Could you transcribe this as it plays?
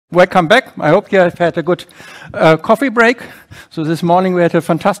Welcome back. I hope you have had a good coffee break. So this morning we had a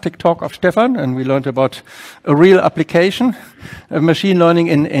fantastic talk of Stefan, and we learned about a real application, machine learning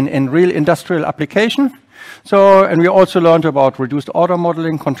in real industrial application. So, and we also learned about reduced order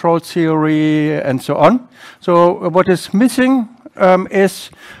modeling, control theory, and so on. So what is missing is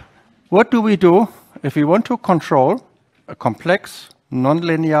what do we do if we want to control a complex,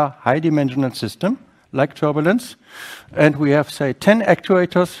 nonlinear, high-dimensional system like turbulence, and we have, say, 10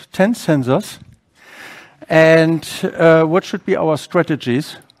 actuators, 10 sensors, and what should be our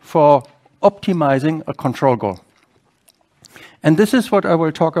strategies for optimizing a control goal? And this is what I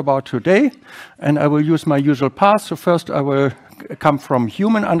will talk about today, and I will use my usual path. So first I will come from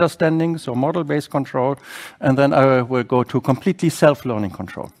human understanding, so model-based control, and then I will go to completely self-learning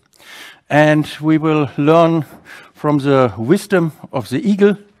control. And we will learn from the wisdom of the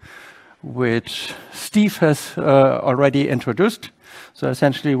eagle, which Steve has already introduced. So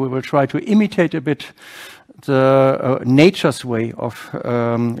essentially we will try to imitate a bit the nature's way of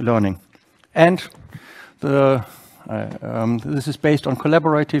learning. And this is based on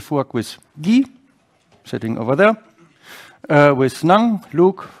collaborative work with Guy, sitting over there, with Nang,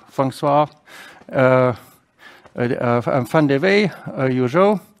 Luc, François, Van de Wey,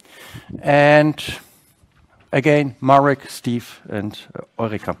 Yujo, and again, Marek, Steve, and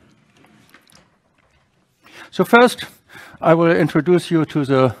Ulrika. So first, I will introduce you to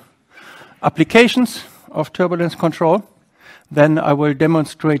the applications of turbulence control. Then I will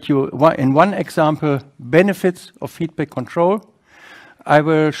demonstrate you in one example benefits of feedback control. I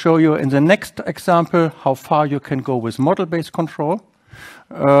will show you in the next example how far you can go with model-based control,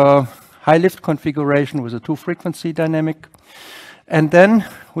 high lift configuration with a two-frequency dynamic. And then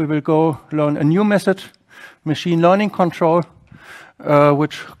we will go learn a new method, machine learning control,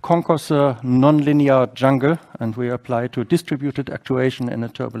 which conquers the nonlinear jungle, and we apply to distributed actuation in a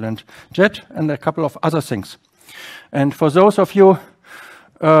turbulent jet, and a couple of other things. And for those of you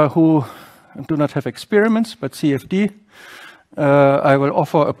who do not have experiments, but CFD, I will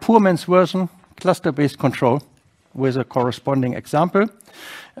offer a poor man's version, cluster-based control, with a corresponding example.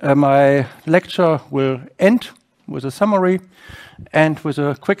 My lecture will end with a summary and with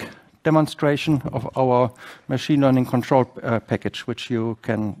a quick demonstration of our machine learning control package, which you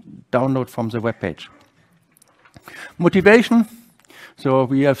can download from the web page. Motivation. So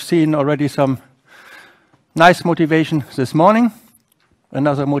we have seen already some nice motivation this morning.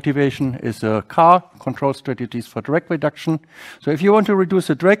 Another motivation is car control strategies for drag reduction. So if you want to reduce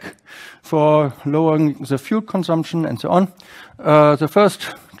the drag for lowering the fuel consumption and so on, the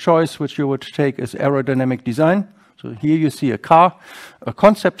first choice which you would take is aerodynamic design. So here you see a car, a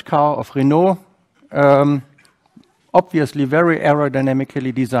concept car of Renault, obviously very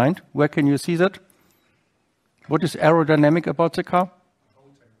aerodynamically designed. Where can you see that? What is aerodynamic about the car?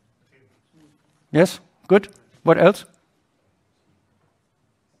 Yes, good. What else?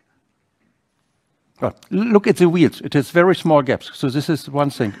 Oh, look at the wheels. It has very small gaps. So this is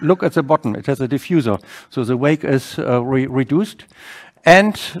one thing. Look at the bottom. It has a diffuser. So the wake is reduced.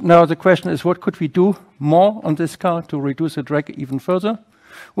 And now the question is, what could we do more on this car to reduce the drag even further?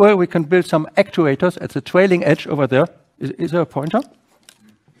 Well, we can build some actuators at the trailing edge over there. Is there a pointer?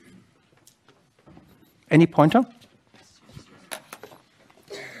 Any pointer?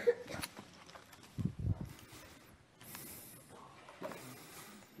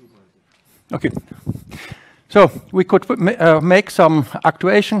 Okay. So we could make some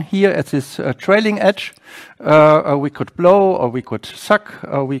actuation here at this trailing edge. We could blow, or we could suck,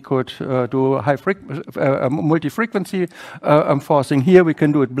 or we could do high multi-frequency forcing. Here we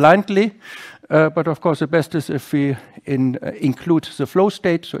can do it blindly, but of course the best is if we include the flow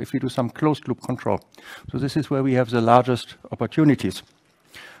state, so if we do some closed loop control. So this is where we have the largest opportunities.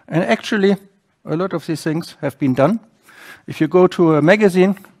 And actually, a lot of these things have been done. If you go to a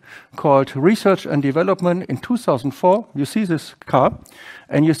magazine called Research and Development in 2004. You see this car,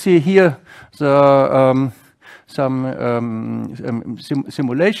 and you see here the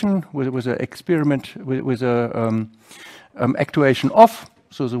simulation with an experiment with a actuation off.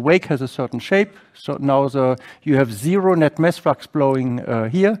 So the wake has a certain shape. So now you have zero net mass flux blowing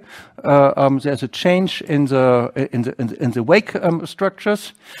here. There's a change in the wake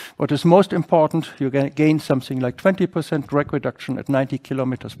structures. What is most important, you gain something like 20% drag reduction at 90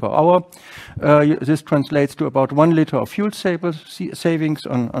 kilometers per hour. This translates to about 1 liter of fuel savings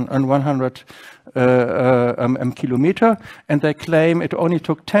on 100 kilometer. And they claim it only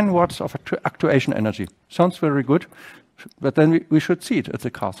took 10 watts of actuation energy. Sounds very good. But then we should see it at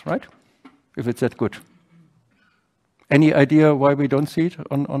the cars, right? If it's that good. Any idea why we don't see it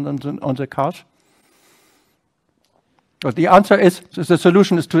on the cars? But the answer is the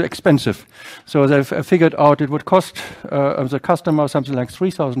solution is too expensive. So they've figured out it would cost the customer something like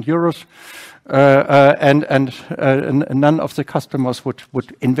 3,000 euros, and none of the customers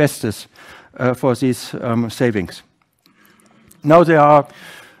would invest this for these savings. Now there are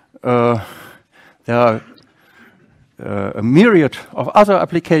a myriad of other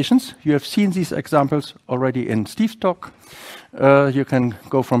applications. You have seen these examples already in Steve's talk. You can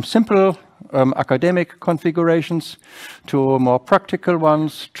go from simple academic configurations to more practical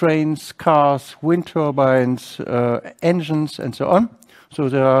ones, trains, cars, wind turbines, engines, and so on. So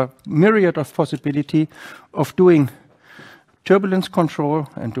there are myriad of possibility of doing turbulence control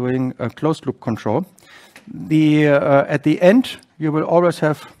and doing closed loop control. At the end, you will always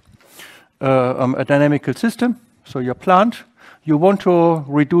have a dynamical system. So your plant, you want to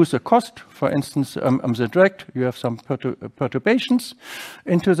reduce the cost. For instance, the drag, you have some perturbations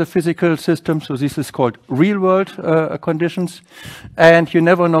into the physical system. So this is called real-world conditions. And you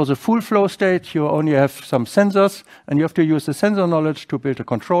never know the full flow state. You only have some sensors, and you have to use the sensor knowledge to build a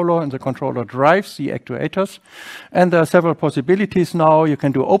controller, and the controller drives the actuators. And there are several possibilities now. You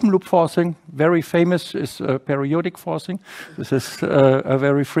can do open-loop forcing. Very famous is periodic forcing. This is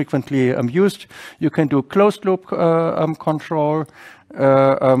very frequently used. You can do closed-loop control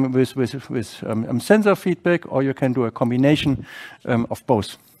with sensor feedback, or you can do a combination of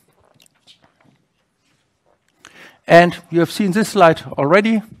both. And you have seen this slide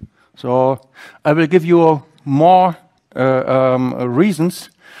already, so I will give you more reasons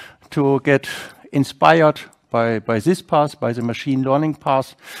to get inspired by this path, by the machine learning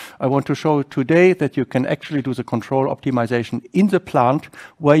path. I want to show today that you can actually do the control optimization in the plant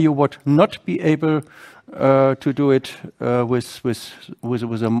where you would not be able to do it with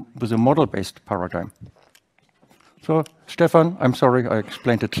a model-based paradigm. So, Stefan, I'm sorry, I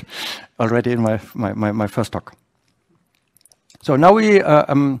explained it already in my first talk. So now we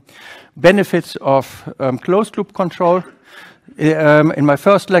benefits of closed-loop control. In my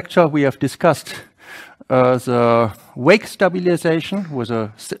first lecture, we have discussed the wake stabilization with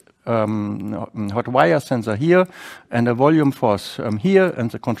a hot wire sensor here and a volume force here,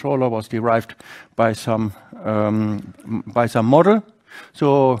 and the controller was derived by some model,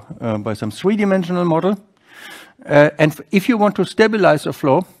 so by some three-dimensional model. And if you want to stabilize a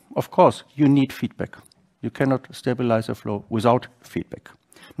flow, of course, you need feedback. You cannot stabilize a flow without feedback.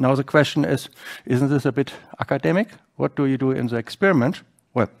 Now the question is, isn't this a bit academic? What do you do in the experiment?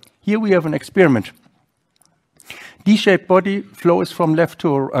 Well, here we have an experiment. D-shaped body flows from left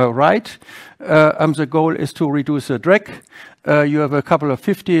to right. The goal is to reduce the drag. You have a couple of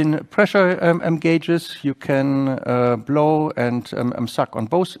 15 pressure gauges. You can blow and suck on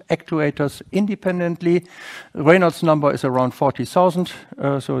both actuators independently. Reynolds number is around 40,000,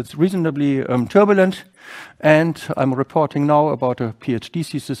 so it's reasonably turbulent. And I'm reporting now about a PhD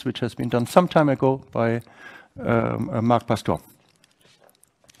thesis which has been done some time ago by Marc Pastor.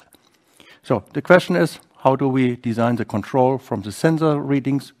 So the question is, how do we design the control from the sensor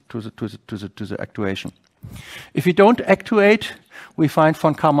readings to the actuation? If we don't actuate, we find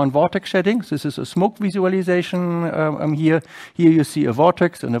von Karman vortex shedding. This is a smoke visualization here. Here you see a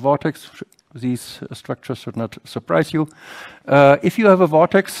vortex, and a vortex, these structures should not surprise you. If you have a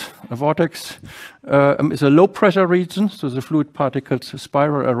vortex is a low pressure region, so the fluid particles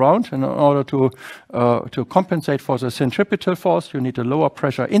spiral around, and in order to compensate for the centripetal force, you need a lower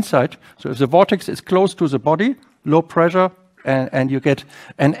pressure inside. So if the vortex is close to the body, low pressure, and you get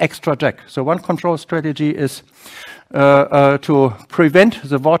an extra drag. So one control strategy is to prevent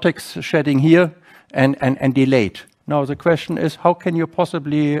the vortex shedding here and delay it. Now the question is, how can you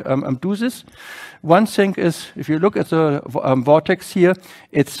possibly do this? One thing is, if you look at the vortex here,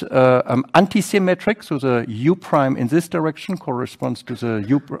 it's anti-symmetric, so the U prime in this direction corresponds to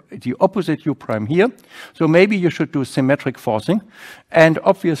the opposite U prime here. So maybe you should do symmetric forcing. And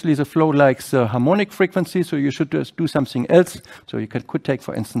obviously the flow likes the harmonic frequency, so you should just do something else. So you could take,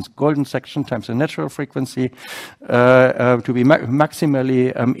 for instance, golden section times the natural frequency to be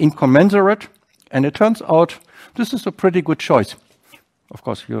maximally incommensurate. And it turns out this is a pretty good choice. Of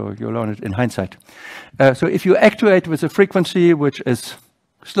course, you learn it in hindsight. So if you actuate with a frequency which is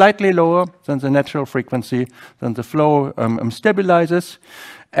slightly lower than the natural frequency, then the flow stabilizes,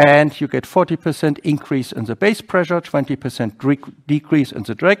 and you get 40% increase in the base pressure, 20% decrease in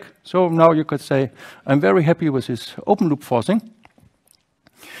the drag. So now you could say, I'm very happy with this open loop forcing.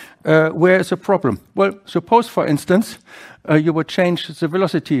 Where is the problem? Well, suppose, for instance, you would change the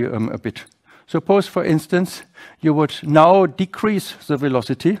velocity a bit. Suppose, for instance, you would now decrease the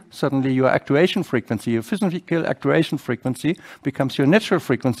velocity. Suddenly your actuation frequency, your physical actuation frequency becomes your natural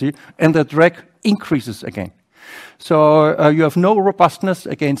frequency, and the drag increases again. So you have no robustness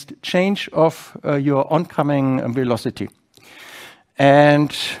against change of your oncoming velocity.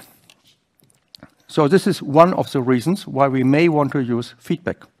 And so this is one of the reasons why we may want to use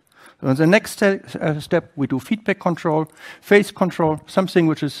feedback. So in the next step, we do feedback control, phase control, something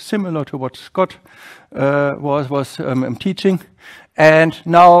which is similar to what Scott was teaching. And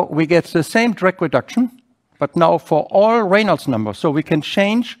now we get the same drag reduction, but now for all Reynolds numbers. So we can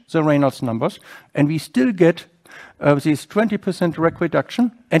change the Reynolds numbers, and we still get this 20% drag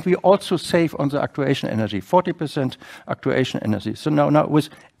reduction, and we also save on the actuation energy, 40% actuation energy. So now with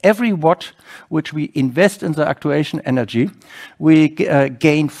every watt which we invest in the actuation energy, we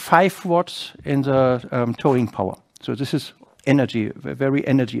gain 5 watts in the towing power. So this is energy, very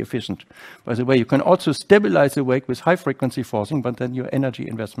energy efficient. By the way, you can also stabilize the wake with high frequency forcing, but then your energy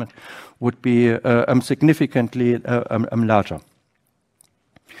investment would be significantly larger.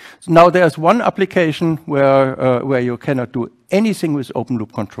 Now there's one application where you cannot do anything with open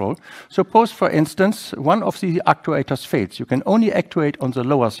loop control. Suppose, for instance, one of the actuators fails. You can only actuate on the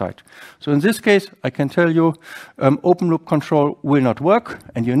lower side. So in this case, I can tell you open loop control will not work,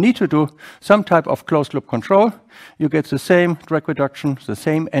 and you need to do some type of closed loop control. You get the same drag reduction, the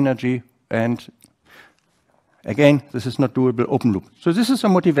same energy, and again, this is not doable open loop. So this is a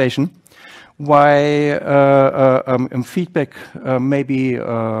motivation why feedback maybe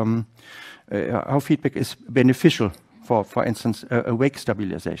how feedback is beneficial for instance, a wake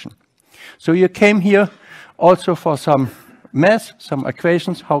stabilization. So you came here also for some math, some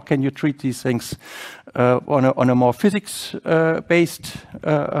equations. How can you treat these things on a more physics-based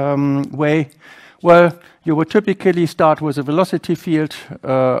way? Well, you would typically start with a velocity field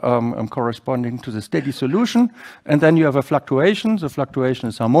corresponding to the steady solution, and then you have a fluctuation. The fluctuation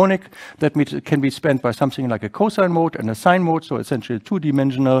is harmonic. That means it can be spent by something like a cosine mode and a sine mode, so essentially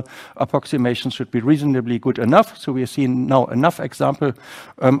two-dimensional approximation should be reasonably good enough. So we have seen now enough example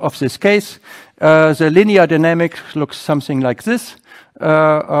of this case. The linear dynamic looks something like this.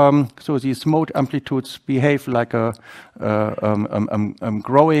 So these mode amplitudes behave like a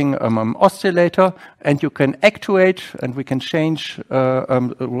growing oscillator, and you can actuate, and we can change,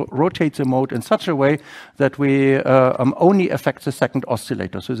 rotate the mode in such a way that we only affect the second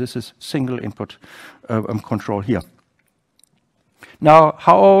oscillator. So this is single input control here. Now,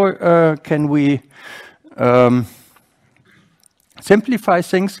 how can we simplify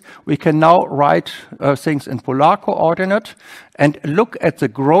things? We can now write things in polar coordinate and look at the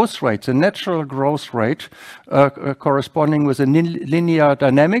growth rate, the natural growth rate corresponding with the linear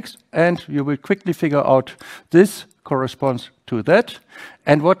dynamics, and you will quickly figure out this corresponds to that.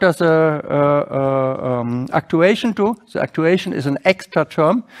 And what does actuation do? The actuation is an extra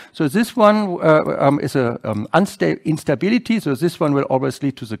term. So this one is a instability. So this one will always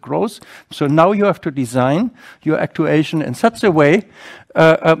lead to the growth. So now you have to design your actuation in such a way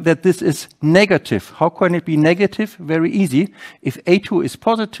that this is negative. How can it be negative? Very easy. If A2 is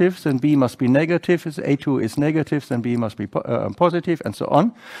positive, then B must be negative. If A2 is negative, then B must be positive, and so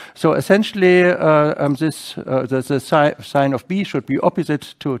on. So essentially, the sign of B should be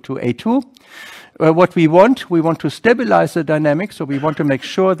opposite to A2. What we want to stabilize the dynamics, so we want to make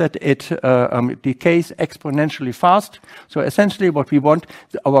sure that it decays exponentially fast. So essentially what we want,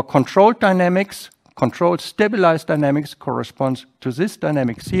 our controlled dynamics, controlled stabilized dynamics corresponds to this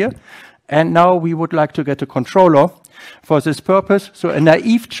dynamics here. And now we would like to get a controller for this purpose. So a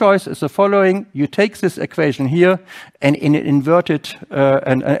naive choice is the following. You take this equation here and invert it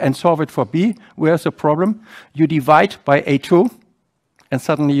and solve it for B. Where's the problem? You divide by A2, and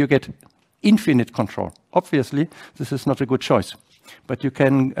suddenly you get infinite control. Obviously, this is not a good choice. But you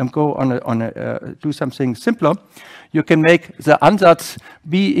can go do something simpler. You can make the ansatz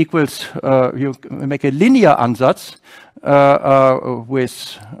B equals, you make a linear ansatz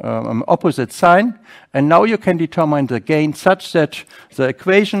with opposite sign. And now you can determine the gain such that the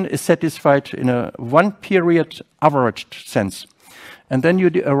equation is satisfied in a one period averaged sense. And then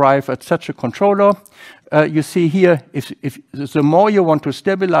you arrive at such a controller. You see here, if the more you want to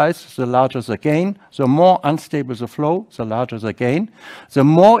stabilize, the larger the gain. The more unstable the flow, the larger the gain. The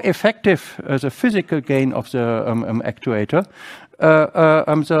more effective the physical gain of the actuator,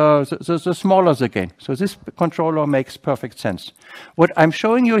 the smaller the gain. So this controller makes perfect sense. What I'm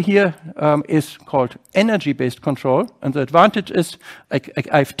showing you here is called energy-based control. And the advantage is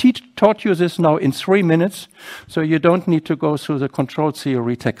I've taught you this now in 3 minutes. So you don't need to go through the control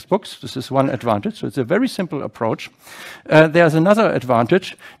theory textbooks. This is one advantage. So it's a very simple approach. There's another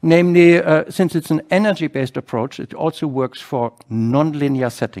advantage, namely, since it's an energy-based approach, it also works for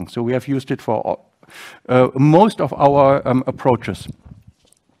nonlinear settings. So we have used it for most of our approaches.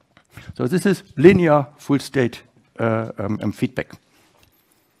 So this is linear full state feedback.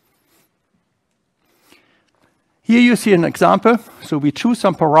 Here you see an example. So we choose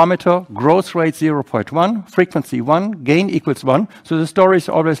some parameter, growth rate 0.1, frequency 1, gain equals 1. So the story is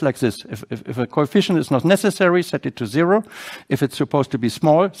always like this. If a coefficient is not necessary, set it to 0. If it's supposed to be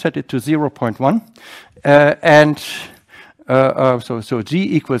small, set it to 0.1. So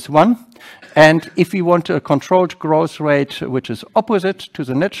G equals 1. And if we want a controlled growth rate which is opposite to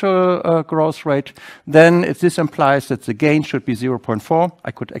the natural growth rate, then this implies that the gain should be 0.4.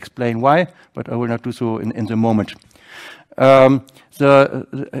 I could explain why, but I will not do so in the moment. In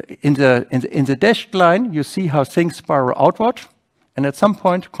the dashed line, you see how things spiral outward, and at some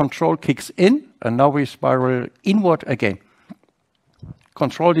point control kicks in, and now we spiral inward again.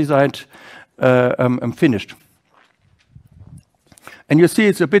 Control designed, finished. And you see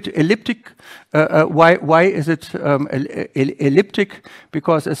it's a bit elliptic. Why is it elliptic?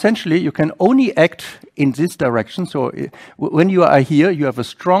 Because essentially you can only act in this direction. So when you are here, you have a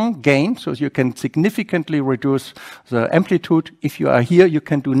strong gain, so you can significantly reduce the amplitude. If you are here, you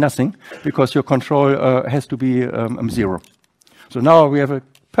can do nothing because your control has to be 0. So now we have a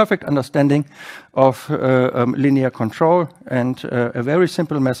perfect understanding of linear control and a very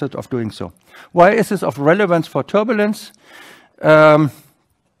simple method of doing so. Why is this of relevance for turbulence? So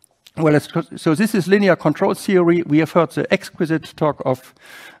this is linear control theory. We have heard the exquisite talk of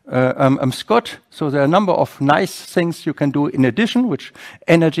Scott. So there are a number of nice things you can do in addition, which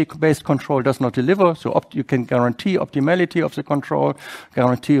energy-based control does not deliver. So you can guarantee optimality of the control,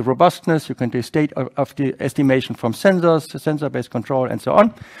 guarantee robustness. You can do state of the estimation from sensors, sensor-based control, and so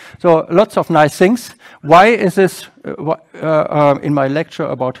on. So lots of nice things. Why is this in my lecture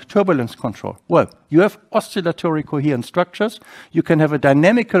about turbulence control? Well, you have oscillatory coherent structures. You can have a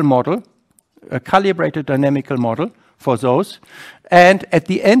dynamical model, a calibrated dynamical model for those. And at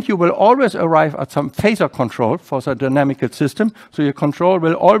the end, you will always arrive at some phasor control for the dynamical system. So your control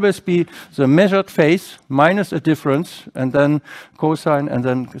will always be the measured phase minus a difference, and then cosine, and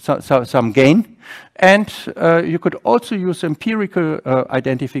then some gain. And you could also use empirical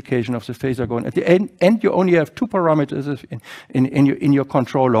identification of the phasor gain. At the end, you only have two parameters in your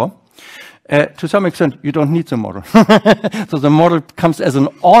control law. To some extent, you don't need the model. So the model comes as an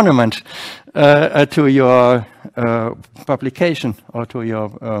ornament to your publication or to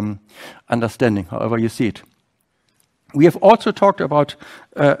your understanding, however you see it. We have also talked about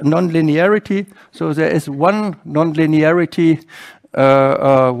nonlinearity. So there is one nonlinearity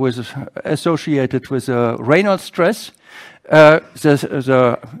associated with Reynolds stress.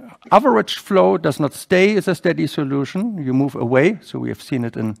 The average flow does not stay as a steady solution. You move away. So we have seen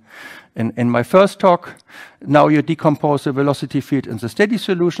it in my first talk. Now you decompose the velocity field in the steady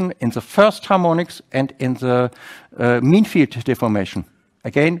solution, in the first harmonics, and in the mean field deformation.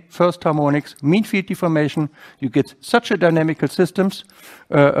 Again, first harmonics, mean field deformation. You get such a dynamical systems,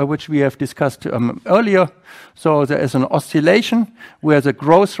 which we have discussed earlier. So there is an oscillation where the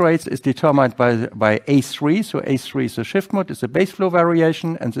growth rate is determined by A3. So A3 is the shift mode, it's a base flow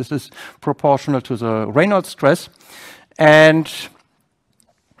variation, and this is proportional to the Reynolds stress. And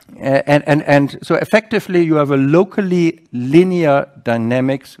so effectively you have a locally linear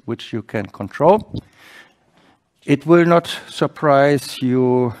dynamics which you can control. It will not surprise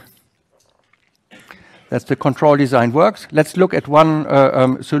you that the control design works. Let's look at one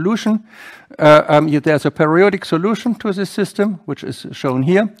solution. There's a periodic solution to this system, which is shown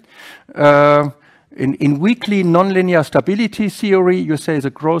here. In weakly nonlinear stability theory, you say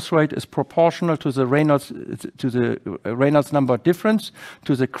the growth rate is proportional to the Reynolds number difference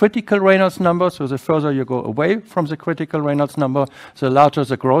to the critical Reynolds number. So the further you go away from the critical Reynolds number, the larger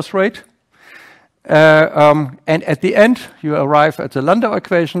the growth rate. And at the end, you arrive at the Landau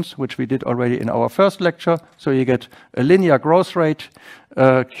equations, which we did already in our first lecture. So you get a linear growth rate,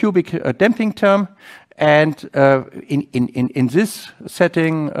 cubic damping term, and in this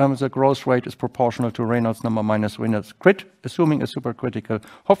setting, the growth rate is proportional to Reynolds number minus Reynolds crit, assuming a supercritical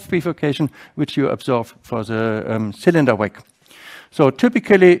Hopf bifurcation, which you observe for the cylinder wake. So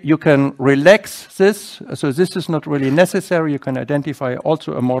typically, you can relax this. So this is not really necessary. You can identify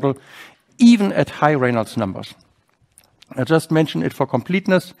also a model even at high Reynolds numbers. I just mention it for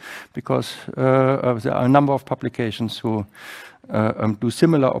completeness because there are a number of publications who do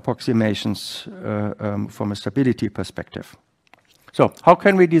similar approximations from a stability perspective. So how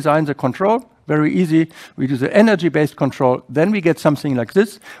can we design the control? very easy. We do the energy-based control. Then we get something like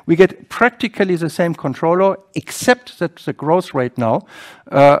this. We get practically the same controller, except that the growth rate now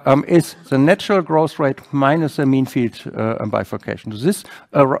is the natural growth rate minus the mean field bifurcation. So this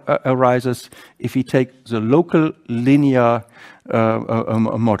arises if we take the local linear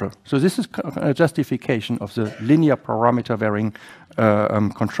model. So this is a justification of the linear parameter varying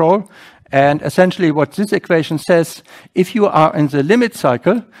control. And essentially what this equation says, if you are in the limit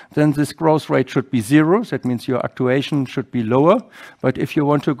cycle, then this growth rate should be 0. That means your actuation should be lower. But if you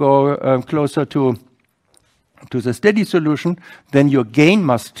want to go closer to the steady solution, then your gain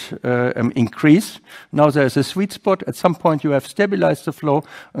must increase. Now there's a sweet spot. At some point you have stabilized the flow,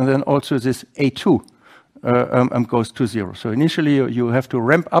 and then also this A2 goes to 0. So initially you have to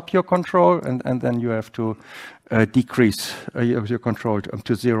ramp up your control, and then you have to decrease your control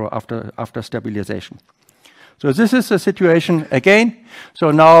to 0 after stabilization. So this is the situation again.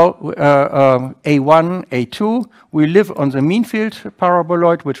 So now A1, A2, we live on the mean field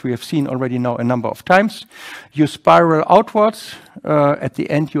paraboloid, which we have seen already now a number of times. You spiral outwards. At the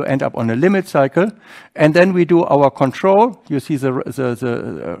end, you end up on a limit cycle. And then we do our control. You see the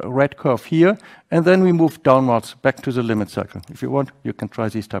red curve here. And then we move downwards back to the limit cycle. If you want, you can try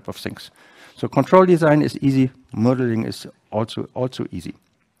these type of things. So control design is easy. Modeling is also easy.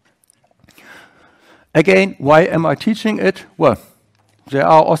 Again, why am I teaching it? Well, there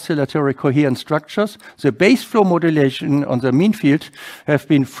are oscillatory coherent structures. The base flow modulation on the mean field have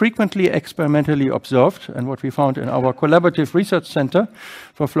been frequently experimentally observed, and what we found in our collaborative research center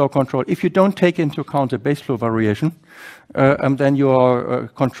for flow control, if you don't take into account the base flow variation, then your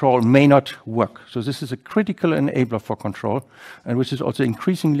control may not work. So this is a critical enabler for control, and which is also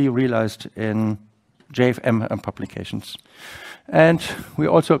increasingly realized in JFM publications. And we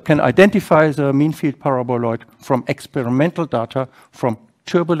also can identify the mean field paraboloid from experimental data from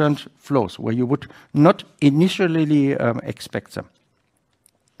turbulent flows, where you would not initially expect them.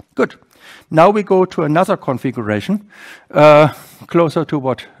 Good. Now we go to another configuration, closer to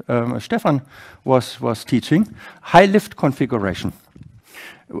what Stefan was teaching, high lift configuration.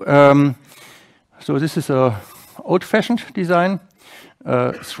 So this is a old-fashioned design,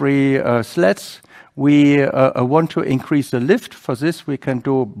 3 sleds. We want to increase the lift. For this, we can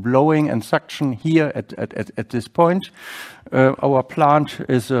do blowing and suction here at this point. Our plant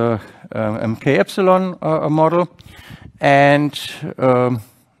is a MK epsilon model, and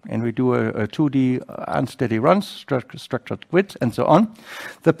we do a 2D unsteady runs, structured grids, and so on.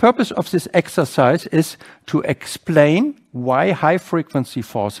 The purpose of this exercise is to explain why high-frequency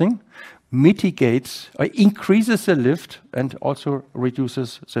forcing mitigates or increases the lift and also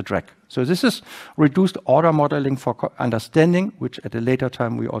reduces the drag. So this is reduced order modeling for understanding, which at a later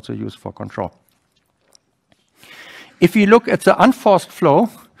time we also use for control. If you look at the unforced flow,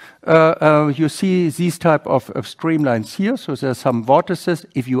 you see these type of streamlines here. So there's some vortices.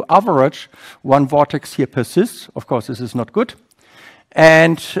 If you average, one vortex here persists. Of course, this is not good.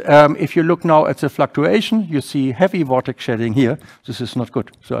 And if you look now at the fluctuation, you see heavy vortex shedding here. This is not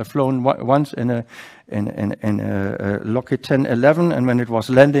good. So I've flown once in a Lockheed 1011, and when it was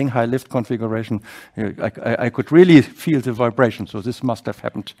landing, high lift configuration, I could really feel the vibration. So this must have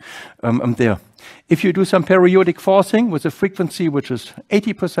happened there. If you do some periodic forcing with a frequency which is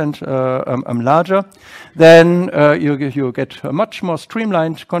 80% larger, then you get a much more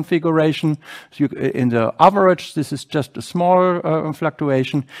streamlined configuration. So in the average, this is just a small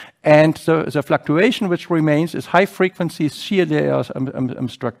fluctuation, and the fluctuation which remains is high frequency shear layer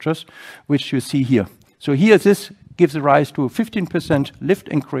structures, which you see here. So here this gives rise to a 15% lift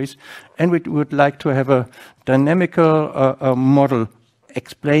increase, and we would like to have a dynamical model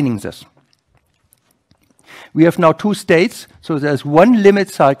explaining this. We have now 2 states. So there's one limit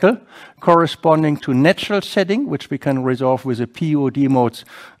cycle corresponding to natural shedding, which we can resolve with the POD modes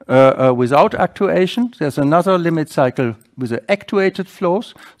without actuation. There's another limit cycle with the actuated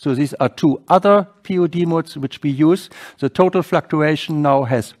flows. So these are 2 other POD modes which we use. The total fluctuation now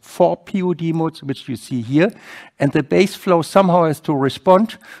has 4 POD modes, which you see here. And the base flow somehow has to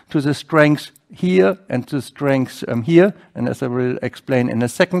respond to the strengths here and the strengths here. And as I will explain in a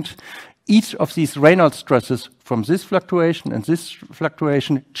second, each of these Reynolds stresses from this fluctuation and this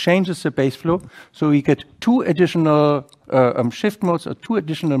fluctuation changes the base flow. So we get 2 additional shift modes or 2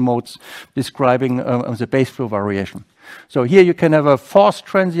 additional modes describing the base flow variation. So here you can have a forced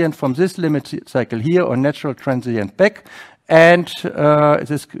transient from this limit cycle here or natural transient back. And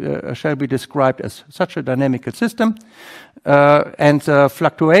this shall be described as such a dynamical system. And the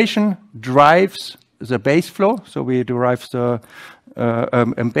fluctuation drives the base flow. So we derive the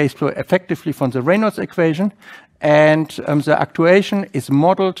base flow effectively from the Reynolds equation. And the actuation is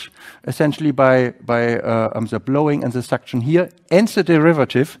modeled essentially by the blowing and the suction here and the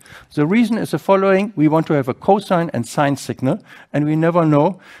derivative. The reason is the following. We want to have a cosine and sine signal, and we never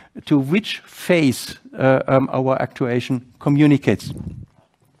know to which phase our actuation communicates.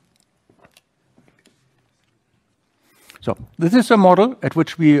 So this is a model at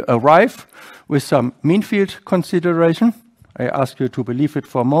which we arrive with some mean field consideration. I ask you to believe it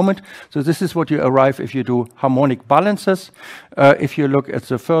for a moment. So this is what you arrive if you do harmonic balances. If you look at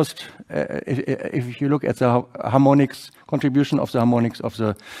the first, if you look at the harmonics, contribution of the harmonics of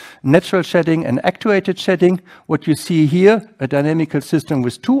the natural shedding and actuated shedding, what you see here, a dynamical system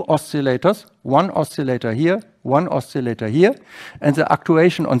with two oscillators, one oscillator here, one oscillator here, and the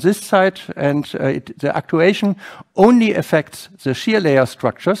actuation on this side, and the actuation only affects the shear layer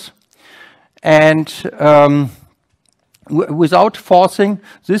structures. And without forcing,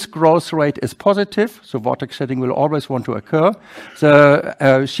 this growth rate is positive, so vortex shedding will always want to occur.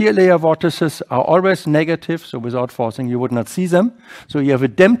 The shear layer vortices are always negative, so without forcing you would not see them. So you have a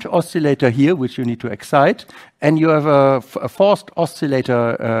damped oscillator here, which you need to excite, and you have a forced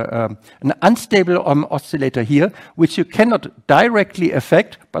oscillator, an unstable oscillator here, which you cannot directly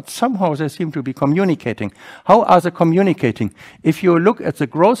affect, but somehow they seem to be communicating. How are they communicating? If you look at the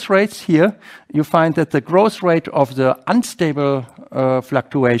growth rates here, you find that the growth rate of the unstable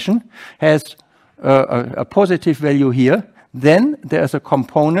fluctuation has a positive value here. Then there is a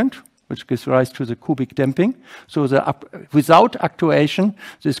component which gives rise to the cubic damping. So without actuation,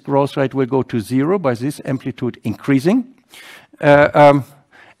 this growth rate will go to 0 by this amplitude increasing. But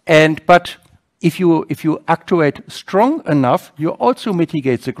if you actuate strong enough, you also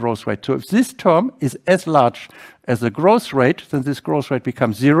mitigate the growth rate. So if this term is as large as the growth rate, then this growth rate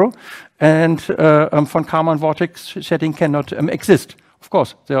becomes 0, and von Karman vortex shedding cannot exist. Of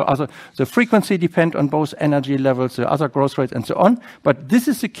course, the frequency depend on both energy levels, the other growth rates, and so on. But this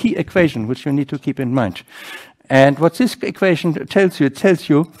is the key equation which you need to keep in mind. And what this equation tells you, it tells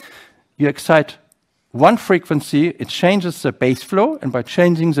you you excite one frequency, it changes the base flow, and by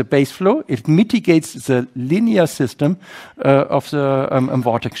changing the base flow, it mitigates the linear system of the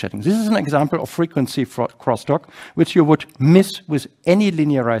vortex shedding. This is an example of frequency crosstalk, which you would miss with any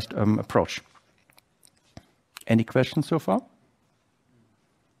linearized approach. Any questions so far?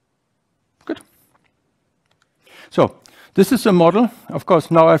 Good. So this is a model. Of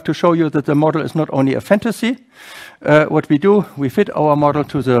course, now I have to show you that the model is not only a fantasy. What we do, we fit our model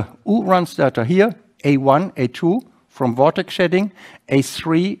to the U-runs data here, A1, A2 from vortex shedding,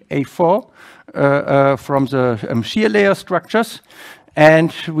 A3, A4 from the shear layer structures.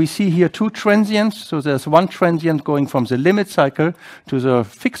 And we see here two transients. So there's one transient going from the limit cycle to the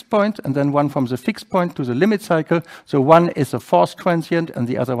fixed point, and then one from the fixed point to the limit cycle. So one is a forced transient, and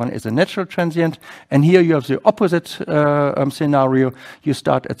the other one is a natural transient. And here you have the opposite scenario. You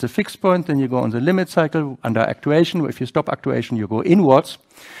start at the fixed point, then you go on the limit cycle under actuation. If you stop actuation, you go inwards.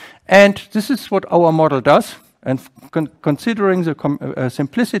 And this is what our model does. And considering the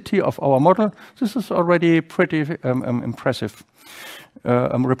simplicity of our model, this is already pretty impressive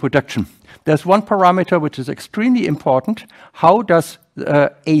reproduction. There's one parameter which is extremely important. How does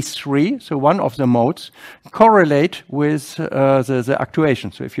A3, so one of the modes, correlate with the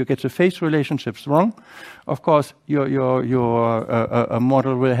actuation? So if you get the phase relationships wrong, of course, your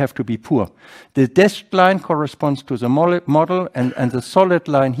model will have to be poor. The dashed line corresponds to the model, and the solid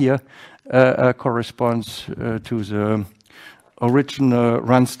line here corresponds to the original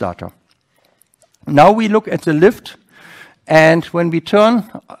run starter. Now we look at the lift, and when we turn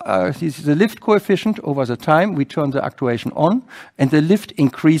the lift coefficient over the time, we turn the actuation on, and the lift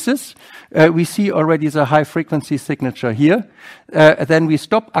increases. We see already the high frequency signature here. Then we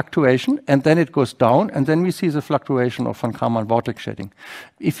stop actuation, and then it goes down, and then we see the fluctuation of von Karman vortex shedding.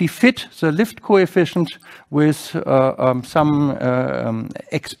 If we fit the lift coefficient with some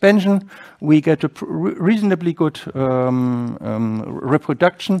expansion, we get a reasonably good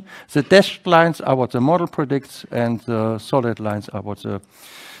reproduction. The dashed lines are what the model predicts, and the solid lines are what the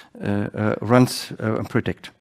runs predict.